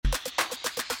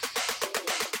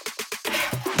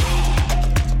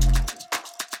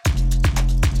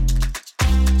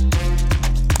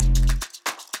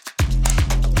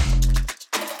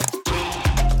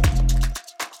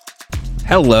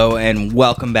Hello and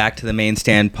welcome back to the Main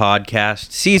Stand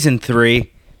Podcast, Season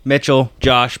 3. Mitchell,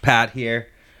 Josh, Pat here.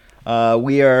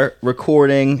 We are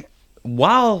recording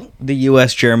while the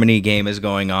U.S.-Germany game is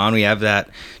going on. We have that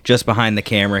just behind the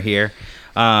camera here.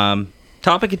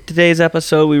 Topic of today's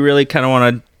episode, we really kind of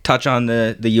want to touch on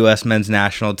the U.S. men's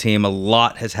national team. A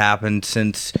lot has happened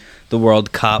since the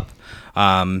World Cup.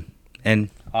 And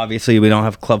obviously we don't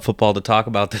have club football to talk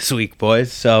about this week,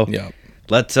 boys. So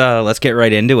let's get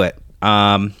right into it.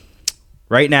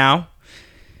 Right now,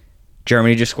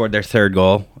 Germany just scored their third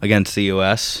goal against the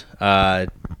U.S.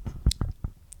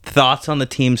 Thoughts on the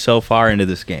team so far into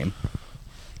this game?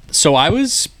 So I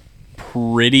was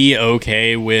pretty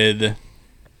okay with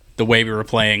the way we were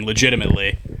playing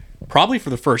legitimately, probably for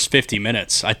the first 50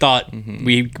 minutes. I thought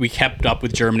we kept up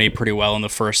with Germany pretty well in the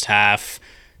first half.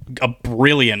 A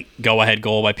brilliant go-ahead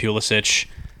goal by Pulisic.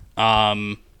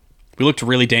 We looked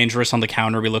really dangerous on the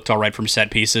counter. We looked all right from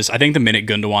set pieces. I think the minute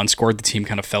Gundogan scored, the team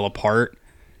kind of fell apart.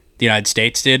 The United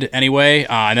States did anyway.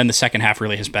 And then the second half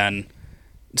really has been,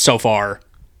 so far,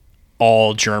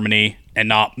 all Germany, and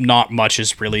not much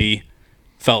has really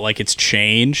felt like it's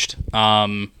changed.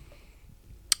 I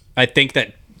think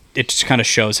that it just kind of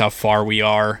shows how far we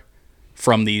are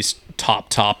from these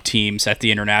top teams at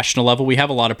the international level. We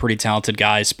have a lot of pretty talented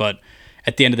guys, but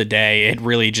at the end of the day, it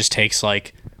really just takes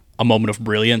like a moment of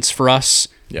brilliance for us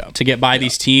to get by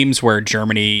these teams, where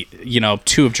Germany,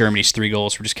 two of Germany's 3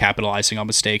 goals were just capitalizing on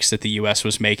mistakes that the U.S.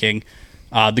 was making.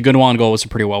 The Gundogan goal was a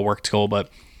pretty well-worked goal, but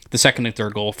the second and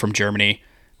third goal from Germany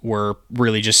were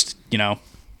really just,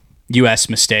 U.S.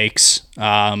 mistakes,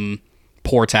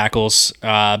 poor tackles.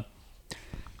 Outside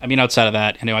of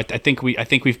that, I think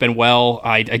we've been well.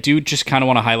 I do just kind of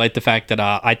want to highlight the fact that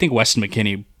I think Weston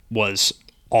McKennie was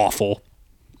awful.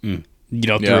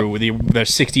 Through the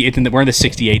 68th, and we're in the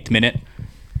 68th minute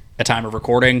at time of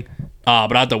recording.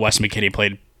 But I thought Weston McKennie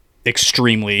played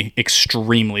extremely,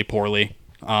 extremely poorly.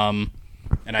 And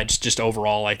I just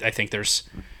overall, I think there's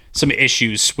some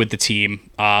issues with the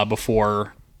team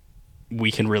before we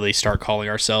can really start calling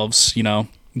ourselves,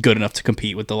 good enough to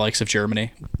compete with the likes of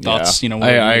Germany. Thoughts, what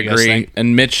I do you guys agree. think?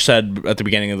 And Mitch said at the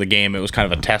beginning of the game it was kind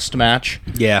of a test match.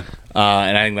 Yeah.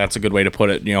 And I think that's a good way to put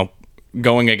it.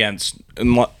 Going against,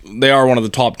 and they are one of the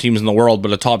top teams in the world,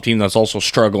 but a top team that's also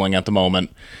struggling at the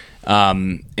moment.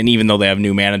 And even though they have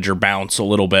new manager bounce a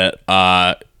little bit,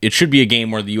 it should be a game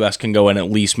where the U.S. can go and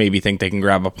at least maybe think they can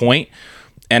grab a point.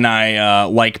 And I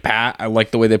like Pat. I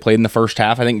like the way they played in the first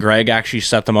half. I think Greg actually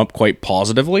set them up quite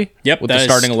positively. Yep, with the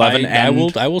starting 11. I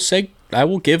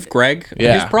will give Greg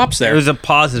his props there. It was a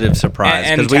positive surprise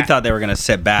And because we thought they were going to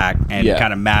sit back and Yeah.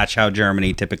 kind of match how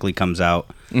Germany typically comes out,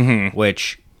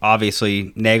 which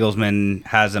obviously Nagelsmann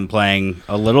has them playing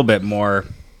a little bit more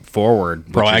forward.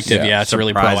 which Proactive, is it's a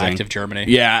really surprising. proactive Germany.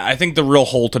 Yeah, I think the real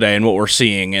hole today and what we're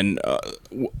seeing, and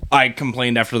I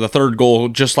complained after the third goal,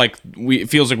 just like it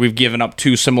feels like we've given up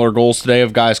 2 similar goals today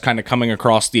of guys kind of coming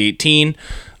across the 18.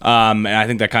 And I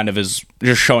think that kind of is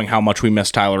just showing how much we miss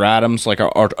Tyler Adams, like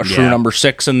a true number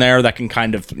 6 in there that can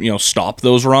kind of stop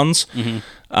those runs.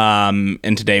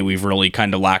 And today we've really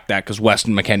kind of lacked that because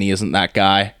Weston McKennie isn't that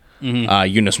guy.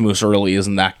 Yunus Musa really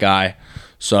isn't that guy.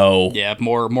 So Yeah,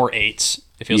 more 8s.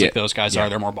 It feels like those guys are.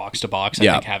 They're more box to box. I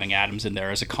think having Adams in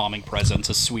there as a calming presence,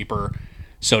 a sweeper,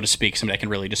 so to speak, somebody that can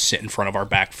really just sit in front of our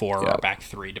back 4 or our back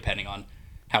 3, depending on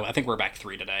how. I think we're back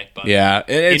 3 today, but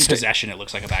in possession, it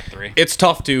looks like a back 3. It's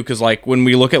tough too because like when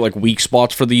we look at like weak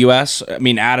spots for the U.S.,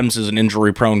 Adams is an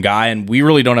injury-prone guy, and we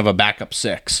really don't have a backup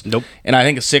 6. Nope. And I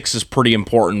think a 6 is pretty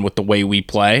important with the way we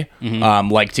play,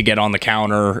 like to get on the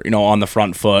counter, on the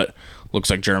front foot.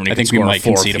 Looks like Germany. I think can we score might a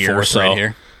 4th concede a 4th right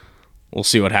here. We'll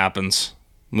see what happens.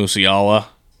 Musiala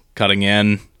cutting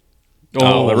in.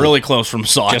 Oh, they're really close from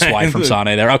Sane. Just wide from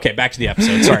Sane there. Okay, back to the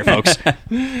episode. Sorry, folks.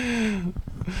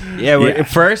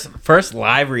 First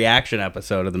live reaction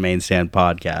episode of the Main Stand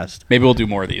Podcast. Maybe we'll do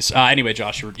more of these. Anyway,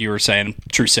 Josh, you were saying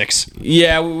true 6.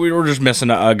 Yeah, we were just missing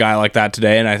a guy like that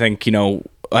today, and I think, I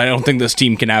don't think this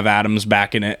team can have Adams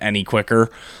back in it any quicker.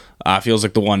 Feels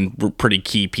like the one pretty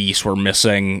key piece we're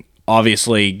missing.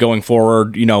 Obviously, going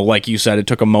forward, like you said, it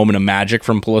took a moment of magic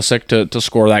from Pulisic to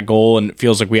score that goal, and it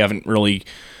feels like we haven't really...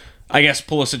 I guess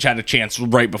Pulisic had a chance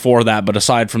right before that, but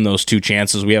aside from those 2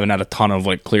 chances, we haven't had a ton of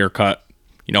like clear-cut,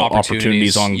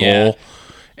 opportunities on goal. Yeah.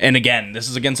 And again, this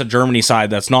is against a Germany side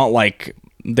that's not like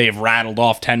they've rattled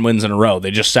off 10 wins in a row.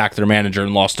 They just sacked their manager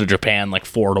and lost to Japan like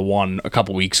 4-1 a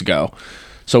couple weeks ago.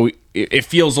 So it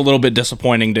feels a little bit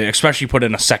disappointing to especially put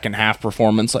in a second half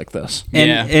performance like this.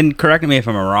 And correct me if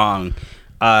I'm wrong,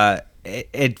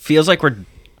 it feels like we're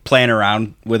playing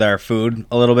around with our food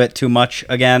a little bit too much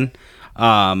again.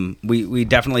 We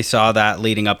definitely saw that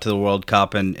leading up to the World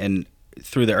Cup and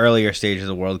through the earlier stages of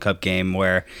the World Cup game,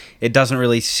 where it doesn't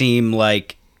really seem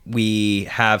like we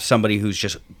have somebody who's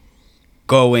just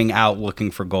going out looking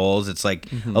for goals. It's like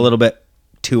a little bit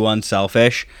too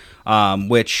unselfish,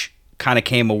 which kind of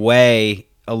came away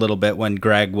a little bit when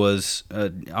Greg was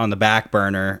on the back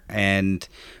burner and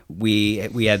we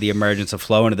had the emergence of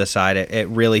Flo into the side. It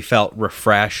really felt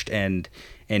refreshed and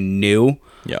new.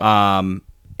 Yeah.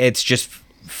 It's just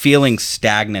feeling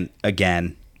stagnant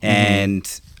again,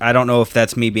 and I don't know if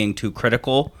that's me being too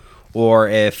critical or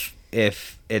if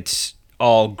it's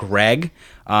all Greg.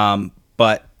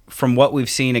 But from what we've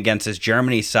seen against this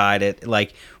Germany side, it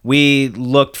like we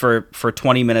looked for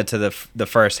 20 minutes of the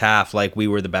first half like we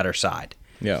were the better side.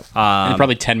 Yeah. And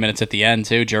probably 10 minutes at the end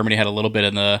too. Germany had a little bit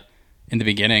in the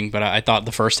beginning, but I thought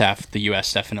the first half the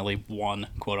U.S. definitely won,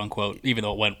 quote unquote. Even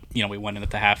though it went, we went in at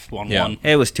the half 1-1.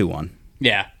 It was 2-1.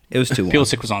 Yeah, it was 2-1.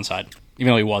 Pulisic was onside,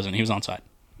 even though he wasn't. He was onside.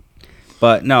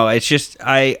 But no, it's just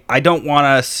I don't want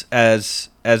us as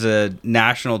a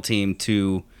national team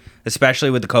to, especially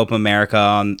with the Copa America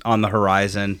on the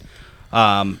horizon,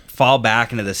 fall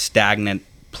back into the stagnant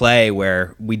play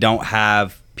where we don't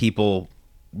have people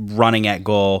running at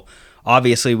goal.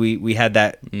 Obviously, we had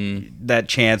that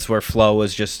chance where Flo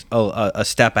was just a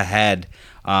step ahead,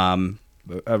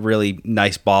 a really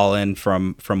nice ball in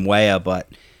from Weah, but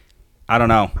I don't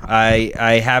know.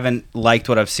 I haven't liked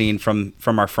what I've seen from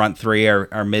our front three. Our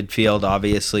midfield,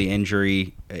 obviously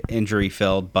injury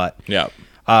filled, but Yeah.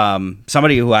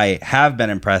 Somebody who I have been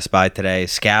impressed by today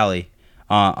is Scally,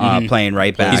 playing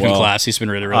right back. He's been class. He's been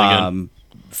really good.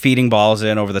 Feeding balls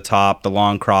in over the top, the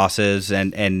long crosses,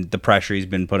 and the pressure he's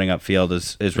been putting upfield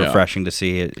is refreshing to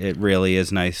see. It really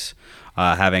is nice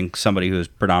having somebody who's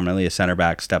predominantly a center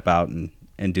back step out and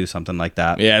do something like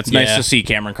that. Yeah, it's nice to see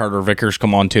Cameron Carter-Vickers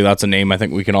come on too. That's a name I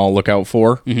think we can all look out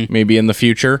for maybe in the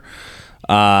future.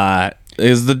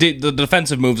 Is the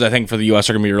defensive moves I think for the U.S.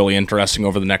 are going to be really interesting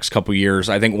over the next couple years.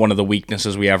 I think one of the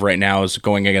weaknesses we have right now is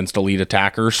going against elite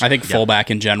attackers. I think fullback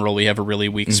in general we have a really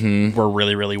weak. We're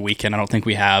really really weak, and I don't think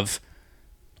we have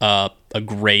a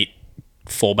great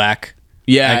fullback.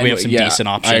 Yeah, I think we have some decent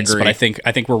options, agree. but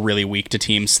I think we're really weak to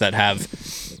teams that have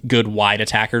good wide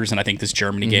attackers, and I think this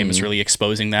Germany game is really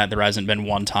exposing that. There hasn't been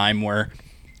one time where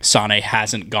Sané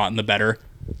hasn't gotten the better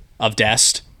of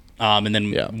Dest. And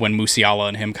then when Musiala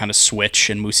and him kind of switch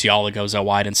and Musiala goes out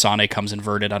wide and Sané comes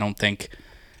inverted, I don't think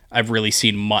I've really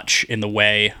seen much in the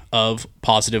way of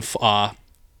positive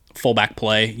fullback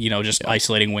play, just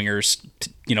isolating wingers,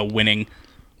 winning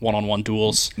one-on-one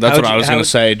duels. That's what I was going to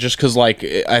say, just because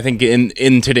I think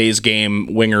in today's game,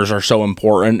 wingers are so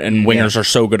important and wingers are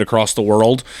so good across the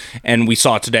world. And we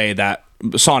saw today that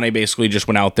Sané basically just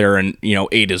went out there and,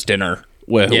 ate his dinner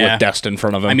with Dest in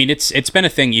front of him. I mean, it's been a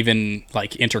thing even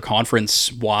like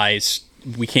interconference wise.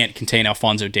 We can't contain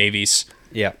Alphonso Davies.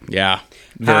 Yeah.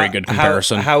 Very good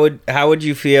comparison. How would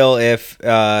you feel if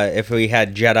we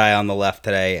had Jedi on the left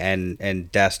today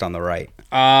and Dest on the right?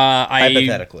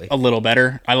 Hypothetically, a little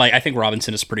better. I think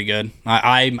Robinson is pretty good.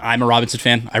 I'm a Robinson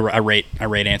fan. I rate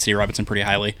Anthony Robinson pretty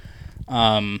highly.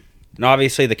 And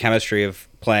obviously the chemistry of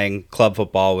playing club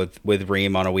football with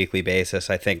Ream on a weekly basis,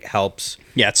 I think helps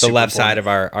the left side of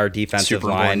our defensive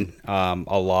line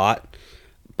a lot.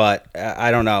 But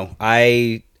I don't know.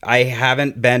 I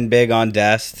haven't been big on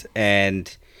Dest,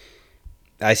 and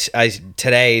I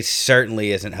today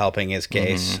certainly isn't helping his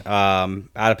case. Out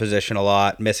of position a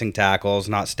lot, missing tackles,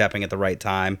 not stepping at the right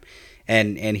time.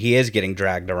 And he is getting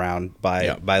dragged around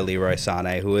by Leroy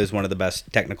Sané, who is one of the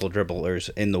best technical dribblers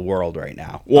in the world right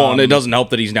now. Well, and it doesn't help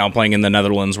that he's now playing in the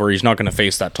Netherlands, where he's not going to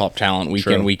face that top talent week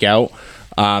in, week out.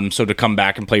 So to come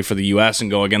back and play for the U.S.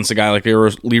 and go against a guy like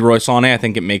Leroy Sané, I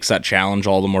think it makes that challenge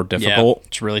all the more difficult. Yeah,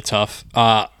 it's really tough.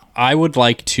 I would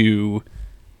like to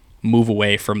move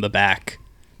away from the back.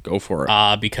 Go for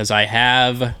it. Because I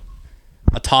have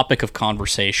a topic of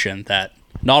conversation that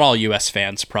not all U.S.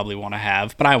 fans probably want to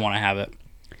have, but I want to have it.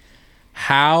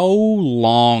 How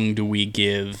long do we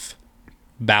give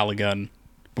Balogun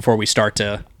before we start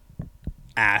to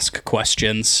ask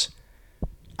questions?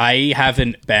 I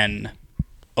haven't been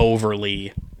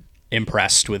overly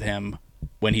impressed with him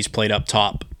when he's played up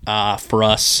top for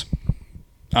us.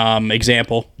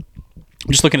 Example,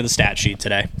 I'm just looking at the stat sheet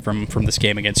today from this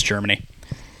game against Germany.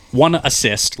 1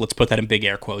 assist, let's put that in big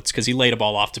air quotes, because he laid a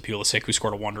ball off to Pulisic, who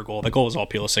scored a wonder goal. The goal was all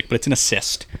Pulisic, but it's an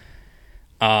assist.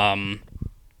 11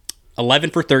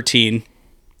 for 13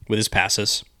 with his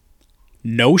passes.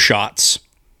 No shots.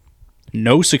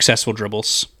 No successful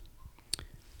dribbles.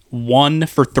 1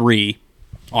 for 3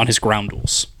 on his ground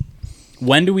duels.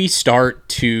 When do we start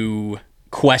to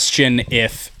question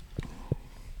if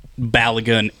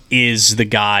Balogun is the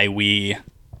guy we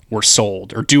were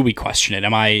sold, or do we question it?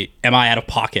 Am I out of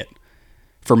pocket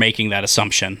for making that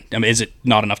assumption? I mean, is it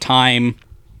not enough time?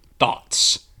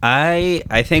 Thoughts?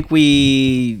 I think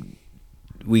we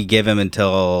give him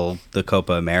until the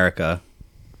Copa America.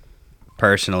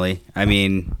 Personally, I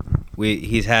mean,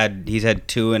 he's had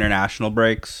 2 international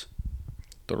breaks.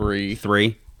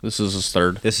 Three. This is his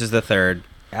third. This is the third.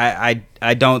 I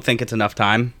don't think it's enough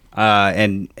time.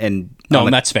 And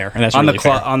that's fair. And that's really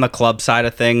fair. On the club side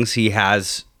of things, he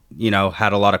has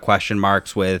had a lot of question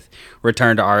marks with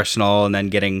return to Arsenal and then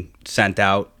getting sent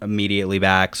out immediately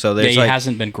back. So he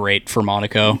hasn't been great for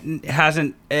Monaco.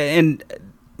 And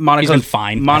Monaco's been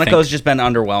fine. Monaco's just been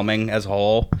underwhelming as a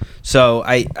whole. So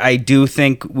I do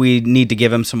think we need to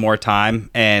give him some more time,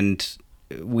 and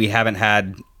we haven't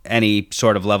had any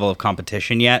sort of level of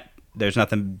competition yet. There's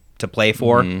nothing to play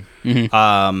for.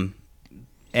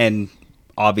 And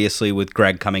obviously with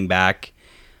Greg coming back,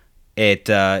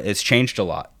 it's changed a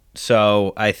lot.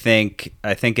 So I think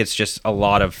it's just a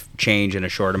lot of change in a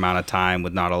short amount of time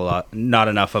with not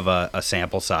enough of a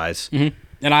sample size. Mm-hmm.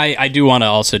 And I do want to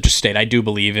also just state, I do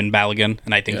believe in Balogun,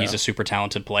 and I think he's a super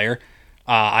talented player.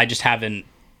 I just haven't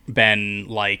been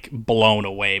blown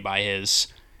away by his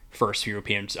first few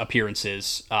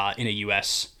appearances in a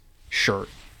U.S. shirt.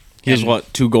 He has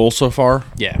 2 goals so far?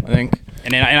 Yeah, I think.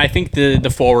 And I think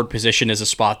the forward position is a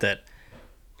spot that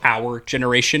our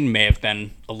generation may have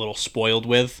been a little spoiled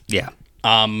with. Yeah.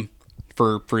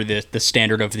 For the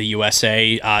standard of the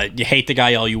USA, you hate the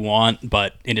guy all you want,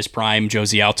 but in his prime,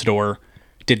 Josie Altidore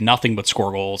did nothing but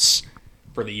score goals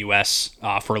for the U.S.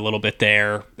 For a little bit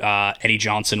there. Eddie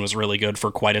Johnson was really good for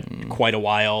quite a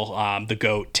while. The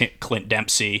GOAT, Clint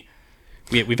Dempsey.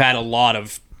 We've had a lot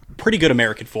of pretty good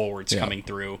American forwards coming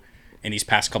through in these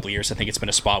past couple of years. I think it's been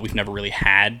a spot we've never really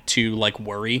had to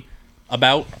worry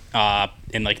about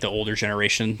in the older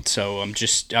generation. So it's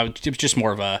just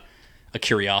more of a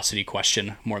curiosity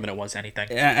question more than it was anything.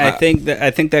 I think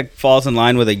that falls in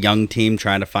line with a young team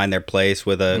trying to find their place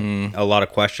with a lot of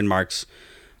question marks.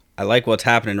 I like what's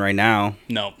happening right now.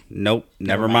 Nope.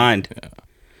 Never mind.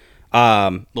 Yeah.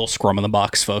 Little scrum in the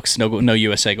box, folks. No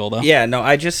USA goal though. Yeah, no.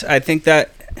 I think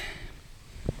that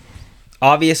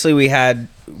obviously we had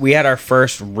our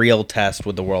first real test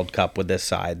with the World Cup with this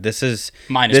side. This is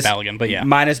minus Balogun, but yeah,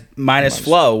 minus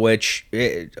Flo, which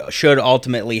should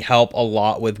ultimately help a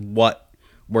lot with what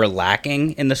we're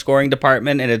lacking in the scoring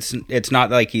department. And it's not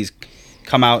like he's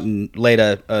come out and laid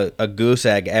a goose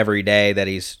egg every day that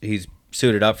he's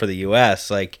suited up for the U.S.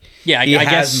 He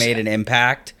has made an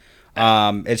impact.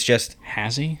 It's just,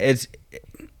 has he? It's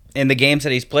in the games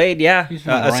that he's played. Yeah.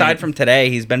 Aside from today,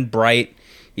 he's been bright.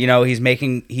 He's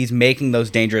making those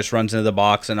dangerous runs into the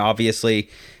box, and obviously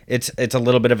it's a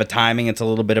little bit of a timing, it's a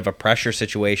little bit of a pressure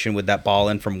situation with that ball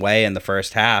in from Way in the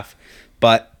first half.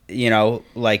 But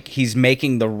he's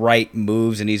making the right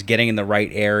moves and he's getting in the right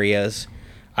areas.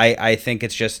 I think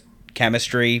it's just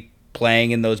chemistry,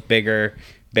 playing in those bigger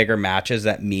matches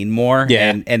that mean more,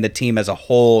 and the team as a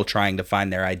whole trying to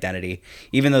find their identity.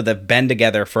 Even though they've been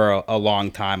together for a long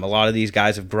time, a lot of these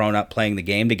guys have grown up playing the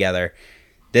game together.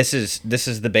 This is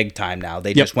the big time now.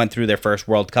 They just went through their first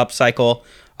World Cup cycle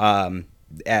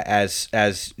as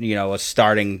a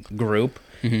starting group,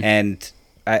 and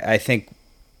I think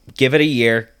give it a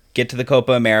year, get to the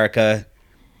Copa America,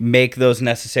 make those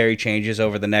necessary changes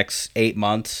over the next 8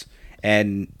 months,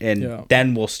 and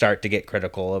then we'll start to get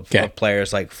critical of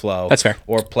players like Flo. That's fair.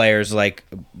 Or players like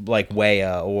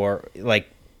Weah, or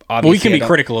we can be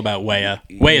critical about Weah.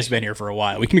 Weah's been here for a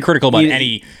while. We can be critical about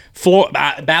any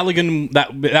Balogun.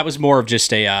 That was more of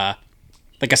just a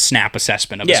snap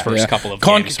assessment of his first couple of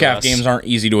games. CONCACAF games aren't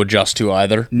easy to adjust to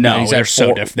either. No, they're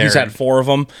so different. He's had 4 of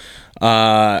them.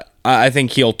 I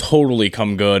think he'll totally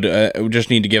come good. We just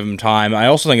need to give him time. I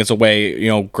also think it's a way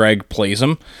Greg plays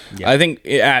him. Yeah. I think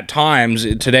at times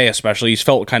today, especially, he's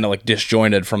felt kind of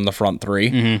disjointed from the front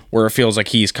three, where it feels like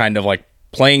he's kind of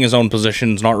playing his own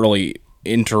positions, not really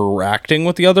interacting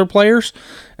with the other players.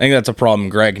 I think that's a problem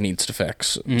Greg needs to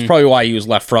fix. It's probably why he was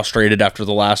left frustrated after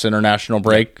the last international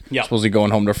break. Yep. Supposedly going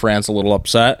home to France a little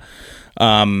upset.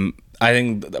 I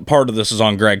think part of this is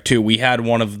on Greg too. We had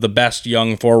one of the best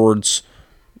young forwards,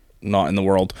 not in the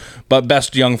world, but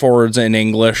best young forwards in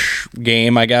English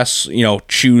game, I guess,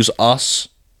 choose us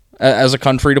as a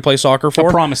country to play soccer for.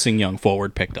 A promising young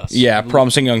forward picked us. Yeah,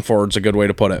 promising young forward's a good way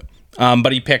to put it.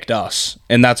 But he picked us,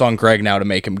 and that's on Greg now to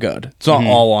make him good. It's not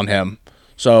all on him.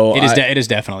 So it is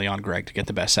definitely on Greg to get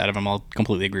the best out of him. I'll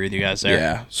completely agree with you guys there.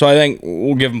 Yeah. So I think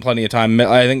we'll give him plenty of time.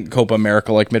 I think Copa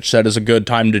America, like Mitch said, is a good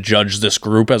time to judge this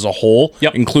group as a whole,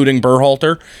 including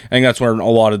Berhalter. I think that's where a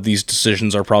lot of these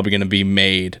decisions are probably going to be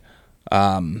made.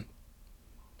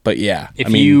 But yeah,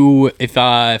 if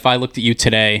I looked at you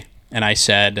today and I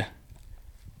said,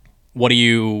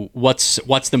 what's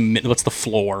the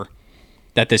floor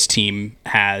that this team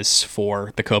has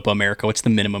for the Copa America? What's the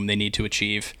minimum they need to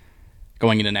achieve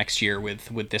going into next year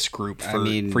with this group for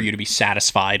you to be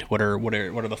satisfied? What are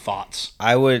the thoughts?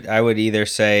 I would either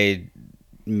say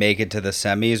make it to the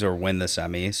semis or win the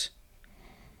semis.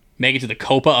 Make it to the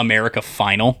Copa America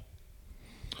final.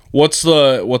 What's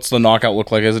the knockout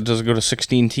look like? Does it go to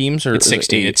 16 teams or it's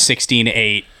 16? It's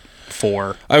 16-8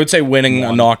 for. I would say winning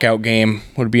a knockout game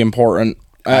would be important.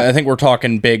 I think we're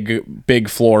talking big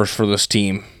floors for this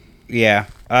team. Yeah,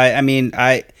 I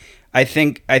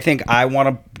think I want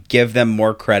to give them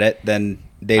more credit than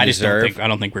they deserve. I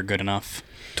don't think we're good enough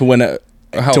to win it.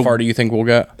 How far do you think we'll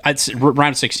get?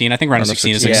 Round of 16. I think round of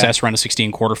 16 is success. Yeah. Round of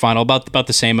 16 quarterfinal, about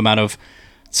the same amount of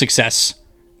success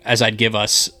as I'd give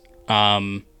us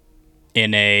in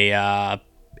the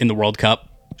World Cup.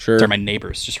 Sure. Sorry, my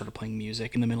neighbors just started playing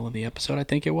music in the middle of the episode. I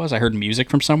think it was. I heard music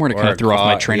from somewhere and it kind of threw off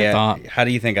my train of thought. How do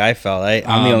you think I felt?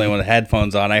 I'm the only one with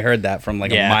headphones on. I heard that from a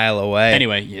mile away.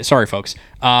 Anyway, sorry, folks.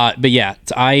 But yeah,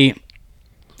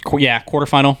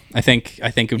 quarterfinal. I think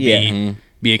it would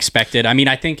be expected. I mean,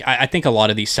 I think a lot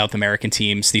of these South American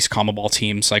teams, these CONMEBOL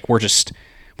teams, like we're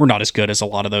not as good as a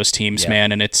lot of those teams,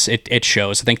 man, and it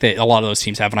shows. I think that a lot of those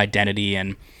teams have an identity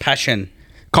and passion.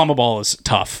 CONMEBOL is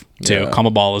tough too. Yeah.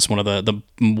 CONMEBOL is one of the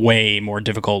way more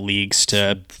difficult leagues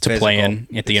to play in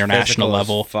at the international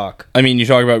level. Fuck. I mean, you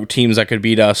talk about teams that could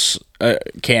beat us.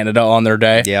 Canada on their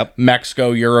day. Yep.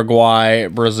 Mexico, Uruguay,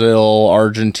 Brazil,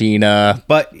 Argentina.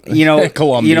 But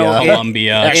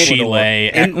Colombia,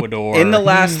 Chile, Ecuador. In the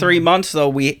last 3 months, though,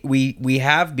 we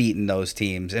have beaten those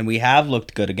teams and we have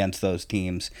looked good against those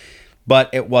teams, but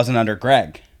it wasn't under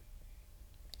Greg.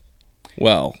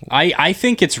 Well, I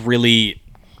think it's really.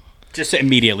 Just to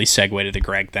immediately segue to the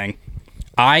Greg thing.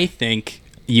 I think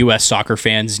U.S. soccer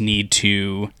fans need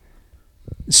to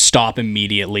stop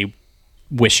immediately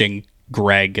wishing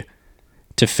Greg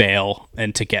to fail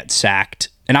and to get sacked.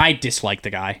 And I dislike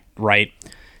the guy, right?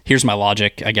 Here's my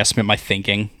logic, I guess, my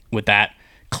thinking with that.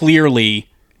 Clearly,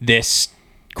 this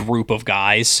group of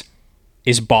guys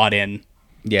is bought in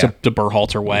to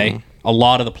Berhalter way. Mm-hmm. A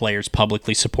lot of the players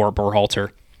publicly support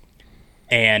Berhalter.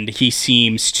 And he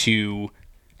seems to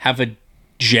have a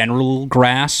general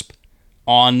grasp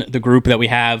on the group that we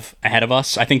have ahead of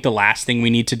us. I think the last thing we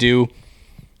need to do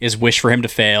is wish for him to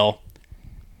fail,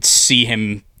 see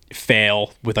him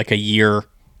fail with like a year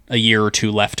or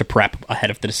two left to prep ahead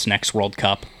of this next World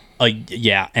Cup.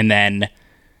 And then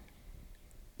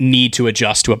need to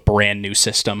adjust to a brand new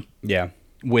system. Yeah.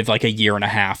 With like a year and a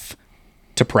half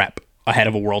to prep ahead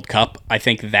of a World Cup. I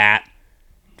think that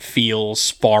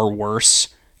feels far worse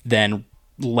than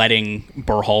letting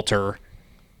Berhalter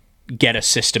get a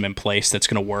system in place that's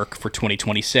going to work for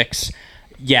 2026.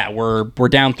 Yeah, we're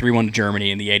down 3-1 to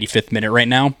Germany in the 85th minute right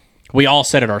now. We all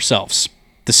said it ourselves.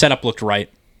 The setup looked right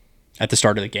at the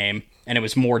start of the game, and it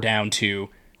was more down to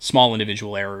small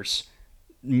individual errors,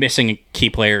 missing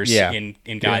key players in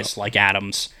guys like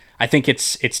Adams. I think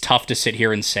it's tough to sit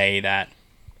here and say that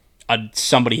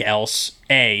somebody else,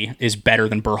 A, is better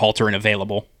than Berhalter and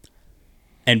available,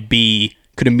 and B,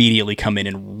 could immediately come in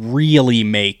and really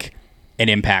make an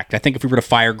impact. I think if we were to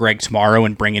fire Greg tomorrow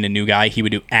and bring in a new guy, he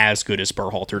would do as good as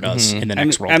Berhalter does in the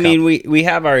next World Cup. I mean, we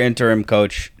have our interim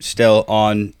coach still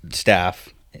on staff,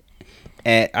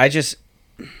 and I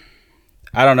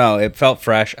don't know. It felt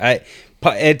fresh.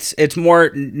 It's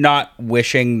more not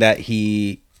wishing that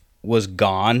he was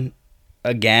gone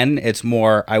again. It's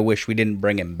more I wish we didn't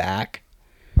bring him back.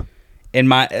 Who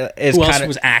else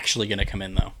was actually going to come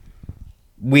in though?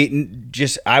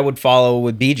 I would follow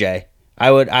with BJ. I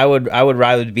would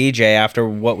ride with BJ after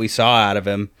what we saw out of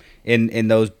him in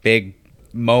those big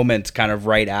moments, kind of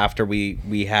right after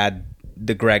we had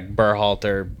the Greg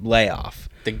Berhalter layoff.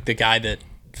 The guy that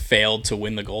failed to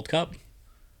win the Gold Cup.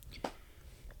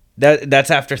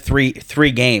 That's after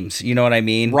three games. You know what I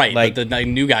mean? Right. Like the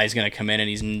new guy's going to come in and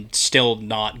he's still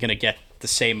not going to get the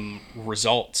same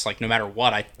results. Like no matter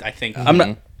what, I think. I'm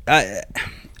not.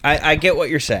 I get what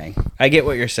you're saying.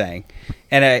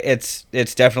 And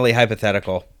it's definitely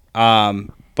hypothetical.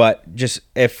 But just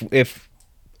if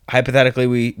hypothetically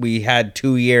we had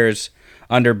 2 years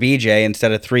under BJ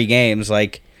instead of 3 games,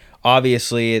 like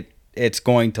obviously it's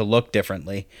going to look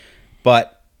differently.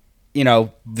 But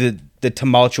the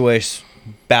tumultuous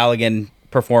Balogun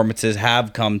performances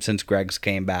have come since Greg's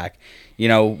came back.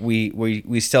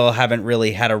 We still haven't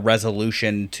really had a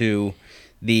resolution to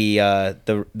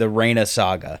the Reina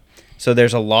saga. So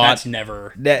there's a lot. That's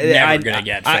never gonna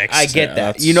get fixed. I get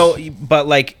that. But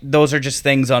like those are just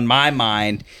things on my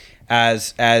mind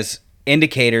as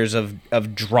indicators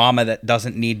of drama that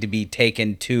doesn't need to be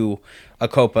taken to a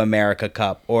Copa America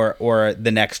Cup or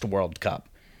the next World Cup.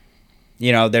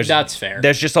 That's fair.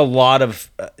 There's just a lot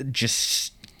of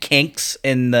just kinks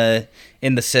in the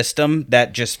system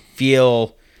that just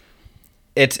feel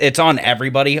it's on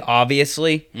everybody,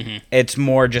 obviously. Mm-hmm. It's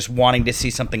more just wanting to see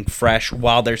something fresh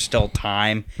while there's still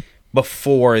time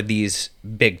before these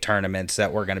big tournaments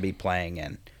that we're going to be playing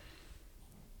in.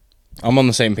 I'm on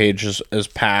the same page as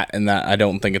Pat in that I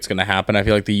don't think it's going to happen. I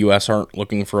feel like the U.S. aren't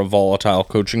looking for a volatile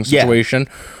coaching situation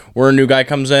where a new guy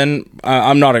comes in.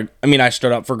 I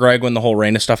stood up for Greg when the whole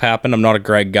Reyna stuff happened. I'm not a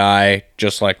Greg guy,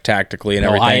 just like tactically and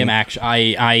everything. I am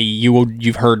actually.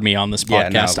 You've heard me on this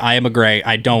podcast. I am a Greg.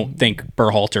 I don't think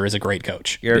Berhalter is a great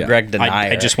coach. You're a Greg denier.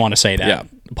 I just want to say that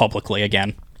publicly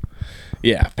again.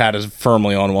 Yeah, Pat is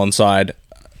firmly on one side.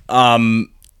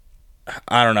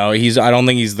 I don't know. I don't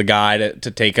think he's the guy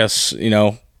to take us,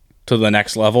 to the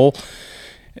next level.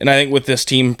 And I think with this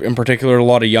team in particular, a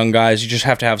lot of young guys, you just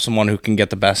have to have someone who can get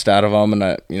the best out of them. And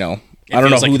I don't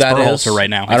know who that is right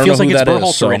now. I don't know who that is.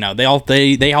 Berhalter right now.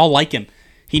 They all like him.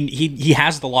 He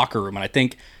has the locker room, and I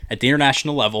think at the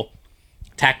international level,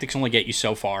 tactics only get you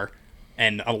so far,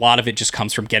 and a lot of it just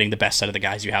comes from getting the best out of the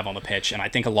guys you have on the pitch. And I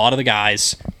think a lot of the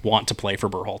guys want to play for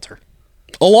Berhalter.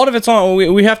 A lot of it's on.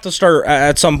 We have to start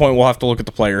at some point. We'll have to look at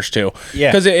the players too.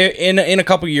 Yeah. Because in a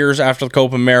couple years after the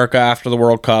Copa America, after the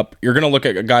World Cup, you're going to look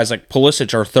at guys like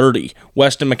Pulisic are 30.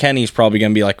 Weston McKennie's probably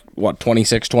going to be like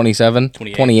 26, 27,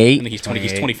 28. I think he's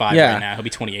 25 right now. He'll be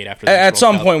 28 after. At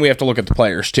some point, we have to look at the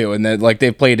players too, and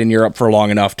they've played in Europe for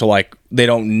long enough to they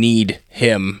don't need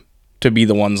him to be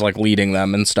the ones leading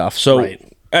them and stuff. So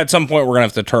at some point, we're going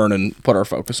to have to turn and put our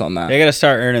focus on that. They got to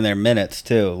start earning their minutes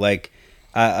too.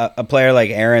 A player like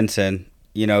Aronson,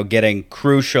 getting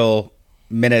crucial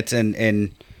minutes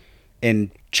in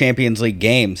Champions League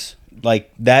games,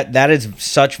 that is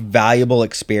such valuable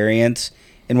experience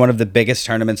in one of the biggest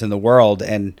tournaments in the world.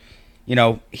 And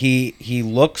he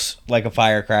looks like a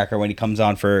firecracker when he comes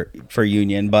on for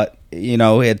Union, but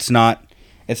it's not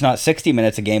 60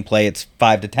 minutes of gameplay; it's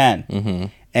 5 to 10. Mm-hmm.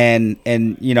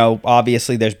 And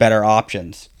obviously there's better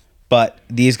options, but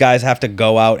these guys have to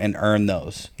go out and earn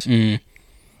those. Mm.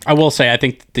 I will say, I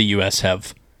think the U.S.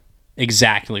 have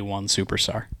exactly one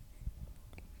superstar.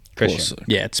 Christian.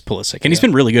 Yeah, it's Pulisic. And he's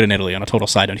been really good in Italy on a total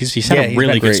side note. He's had a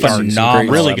really good start.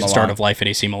 Really good start of life at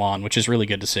AC Milan, which is really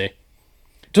good to see.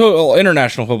 To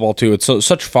international football, too, it's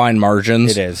such fine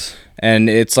margins. It is. And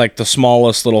it's the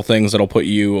smallest little things that'll put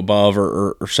you above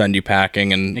or send you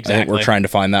packing. And I think we're trying to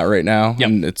find that right now. Yep.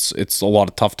 And it's a lot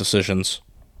of tough decisions.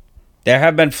 There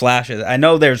have been flashes. I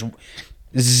know there's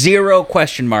zero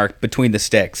question mark between the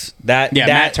sticks.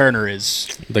 Matt Turner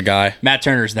is the guy. Matt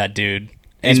Turner's that dude.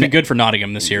 And he's been good for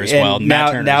Nottingham this year as well.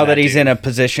 Now that he's in a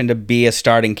position to be a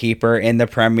starting keeper in the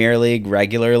Premier League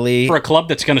regularly. For a club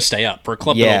that's going to stay up. For a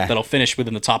club that'll finish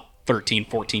within the top 13,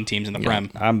 14 teams in the Prem.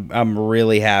 I'm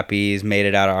really happy he's made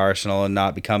it out of Arsenal and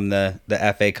not become the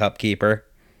FA Cup keeper.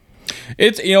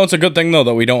 It's it's a good thing though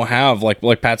that we don't have like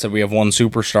Pat said, we have one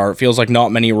superstar. It feels like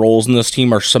not many roles in this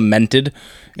team are cemented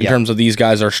in terms of these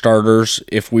guys are starters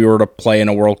if we were to play in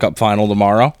a World Cup final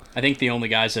tomorrow. I think the only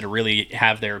guys that really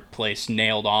have their place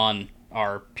nailed on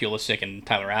are Pulisic and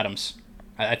Tyler Adams.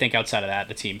 I think outside of that,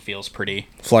 the team feels pretty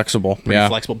flexible.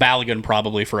 Flexible. Balogun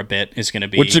probably for a bit is going to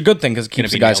be, which is a good thing because it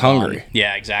keeps the guys hungry.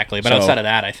 Yeah, exactly. But outside of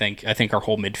that, I think our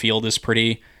whole midfield is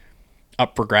pretty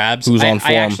up for grabs. Who's on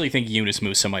form? I actually think Yunus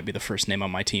Musa might be the first name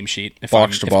on my team sheet if I'm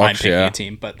picking a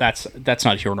team, but that's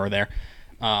not here nor there.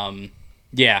 I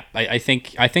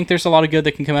think there's a lot of good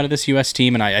that can come out of this U.S.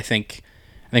 team, and I think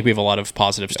we have a lot of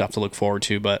positive stuff to look forward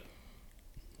to. But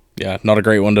not a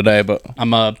great one today. But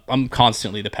I'm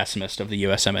constantly the pessimist of the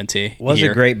USMNT. Was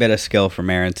here. A great bit of skill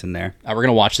from Aronson there. We're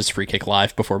gonna watch this free kick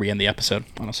live before we end the episode.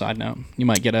 On a side note, you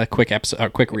might get a quick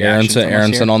reaction.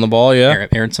 Aronson on the ball,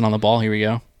 Aronson on the ball. Here we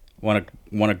go. Won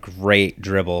a great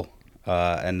dribble,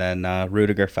 and then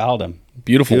Rudiger fouled him.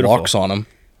 Beautiful walks on him.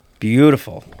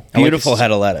 Beautiful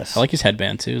head of lettuce. I like his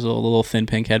headband too. His little thin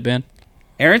pink headband.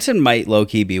 Aronson might low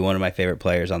key be one of my favorite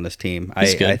players on this team.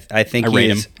 He's good. I think he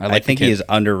is. I think he is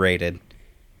underrated.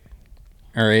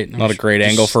 All right, not a great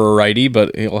angle for a righty,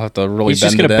 but he'll have to really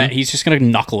bend it in. He's just gonna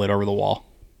knuckle it over the wall.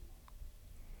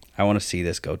 I want to see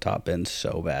this go top bin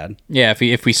so bad. Yeah,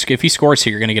 if he scores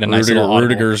here, you're gonna get a nice little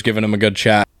audible. Rudiger's giving him a good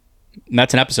chat. And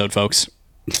that's an episode, folks.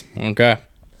 Okay.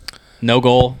 No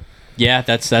goal. Yeah,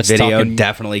 that's video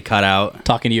definitely cut out.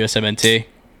 Talking to USMNT.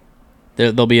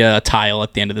 There'll be a tile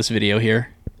at the end of this video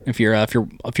here. If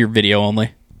you're video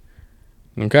only.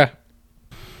 Okay.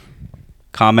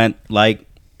 Comment, like,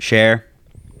 share.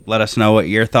 Let us know what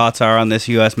your thoughts are on this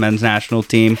U.S. men's national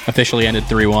team. Officially ended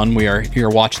 3-1. We are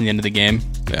watching the end of the game.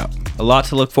 Yeah. A lot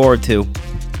to look forward to.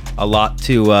 A lot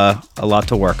to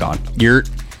work on. Yurt.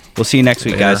 We'll see you next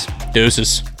week, guys.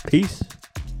 Deuces. Peace.